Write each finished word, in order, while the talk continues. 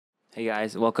Hey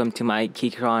guys, welcome to my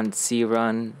Keychron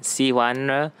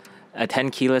C1, a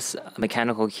Tenkeyless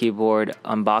mechanical keyboard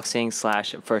unboxing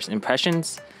slash first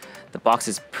impressions. The box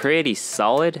is pretty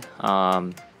solid.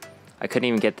 I couldn't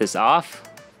even get this off,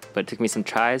 but it took me some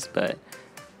tries, but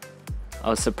I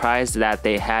was surprised that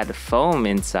they had foam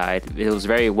inside. It was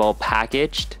very well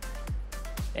packaged,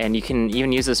 and you can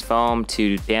even use this foam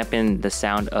to dampen the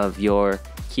sound of your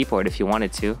keyboard if you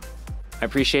wanted to. I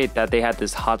appreciate that they had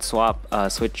this hot swap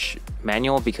switch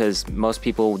manual because most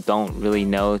people don't really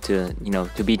know to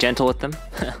be gentle with them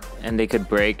and they could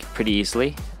break pretty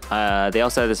easily. They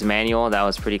also had this manual that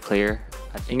was pretty clear.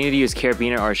 You need to use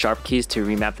carabiner or sharp keys to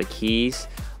remap the keys.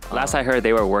 Last I heard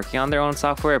they were working on their own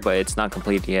software, but it's not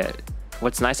complete yet.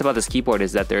 What's nice about this keyboard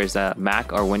is that there is a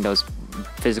Mac or Windows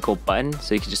physical button,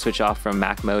 so you can just switch off from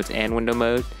Mac modes and Window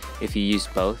mode if you use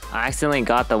both. I accidentally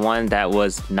got the one that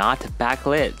was not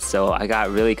backlit, so I got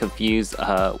really confused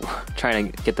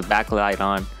trying to get the backlight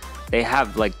on. They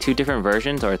have like two different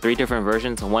versions or three different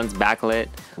versions. One's backlit,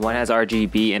 one has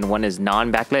RGB, and one is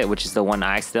non-backlit, which is the one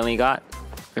I accidentally got.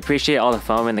 I appreciate all the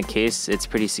foam in the case. It's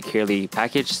pretty securely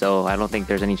packaged, so I don't think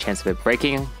there's any chance of it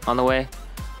breaking on the way.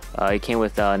 It came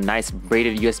with a nice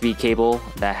braided USB cable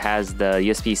that has the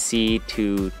USB-C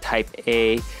to Type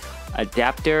A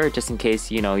adapter, just in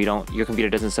case your computer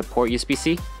doesn't support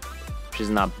USB-C, which is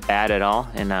not bad at all,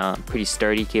 and pretty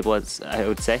sturdy cable, I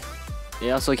would say. It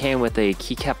also came with a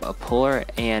keycap puller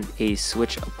and a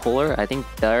switch puller. I think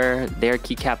their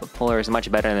keycap puller is much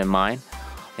better than mine.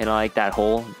 I like that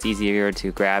hole. It's easier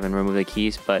to grab and remove the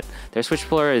keys, but their switch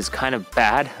puller is kind of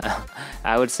bad,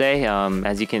 I would say,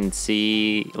 as you can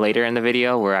see later in the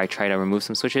video where I try to remove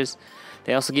some switches.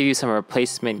 They also give you some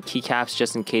replacement keycaps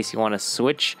just in case you want to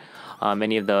switch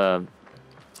any of the,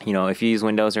 if you use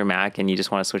Windows or Mac and you just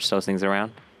want to switch those things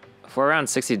around. For around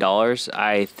 $60,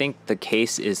 I think the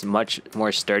case is much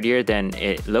more sturdier than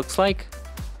it looks like.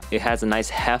 It has a nice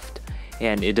heft,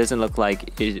 and it doesn't look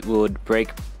like it would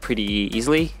break pretty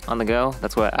easily on the go.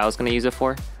 That's what I was going to use it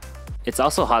for. It's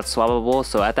also hot swappable,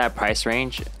 so at that price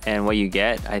range and what you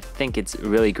get, I think it's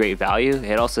really great value.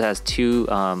 It also has two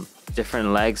different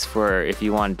legs for if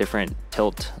you want different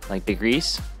tilt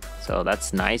degrees, so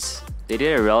that's nice. They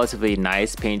did a relatively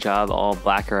nice paint job, all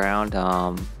black around.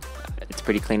 It's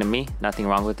pretty clean to me, nothing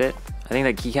wrong with it. I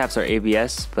think the keycaps are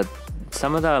ABS, but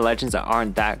some of the legends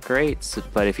aren't that great,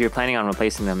 but if you're planning on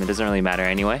replacing them, it doesn't really matter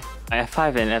anyway. My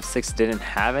F5 and F6 didn't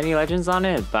have any legends on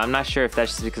it, but I'm not sure if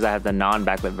that's just because I have the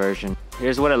non-backlit version.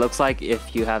 Here's what it looks like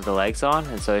if you have the legs on,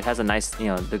 and so it has a nice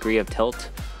degree of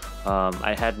tilt.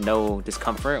 I had no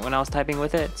discomfort when I was typing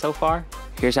with it so far.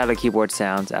 Here's how the keyboard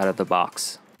sounds out of the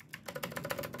box.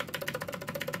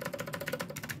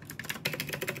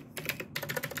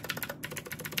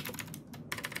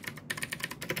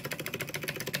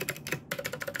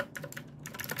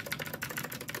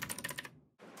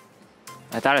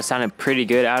 I thought it sounded pretty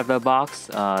good out of the box.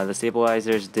 The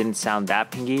stabilizers didn't sound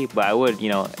that pingy, but I would,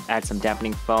 add some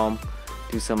dampening foam,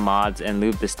 do some mods, and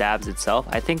lube the stabs itself.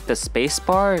 I think the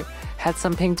spacebar had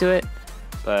some ping to it,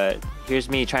 but here's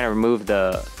me trying to remove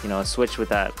the, switch with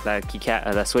that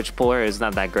keycap. The switch puller is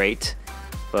not that great,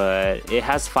 but it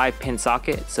has 5-pin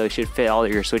socket, so it should fit all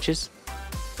of your switches,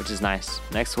 which is nice.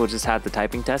 Next, we'll just have the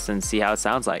typing test and see how it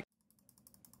sounds like.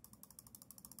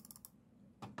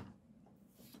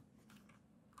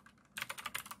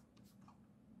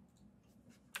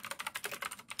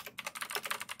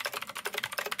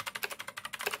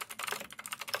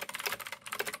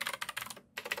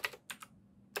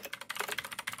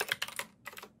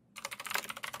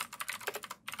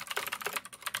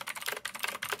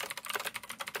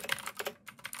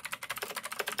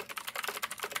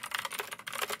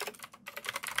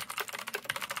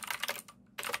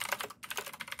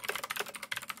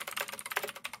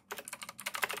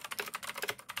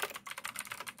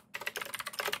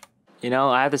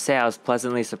 I have to say I was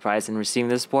pleasantly surprised in receiving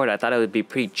this board. I thought it would be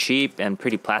pretty cheap and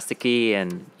pretty plasticky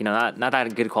and, not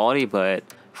that good quality, but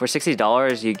for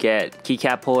 $60 you get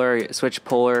keycap puller, switch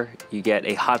puller, you get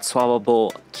a hot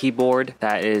swappable keyboard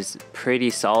that is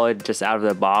pretty solid just out of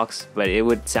the box, but it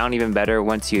would sound even better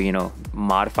once you,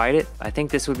 modified it. I think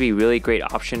this would be a really great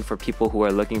option for people who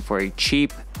are looking for a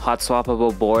cheap hot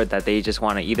swappable board that they just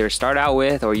want to either start out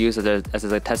with or use as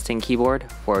a testing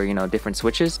keyboard for, different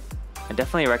switches. I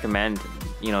definitely recommend,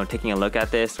 taking a look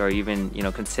at this or even,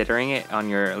 considering it on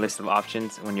your list of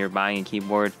options when you're buying a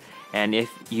keyboard. And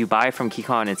if you buy from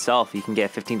Keychron itself, you can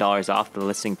get $15 off the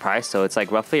listing price. So it's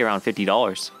like roughly around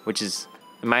 $50, which is,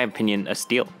 in my opinion, a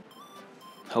steal.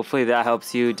 Hopefully that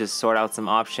helps you just sort out some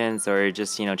options or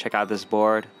just, check out this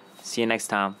board. See you next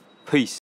time. Peace.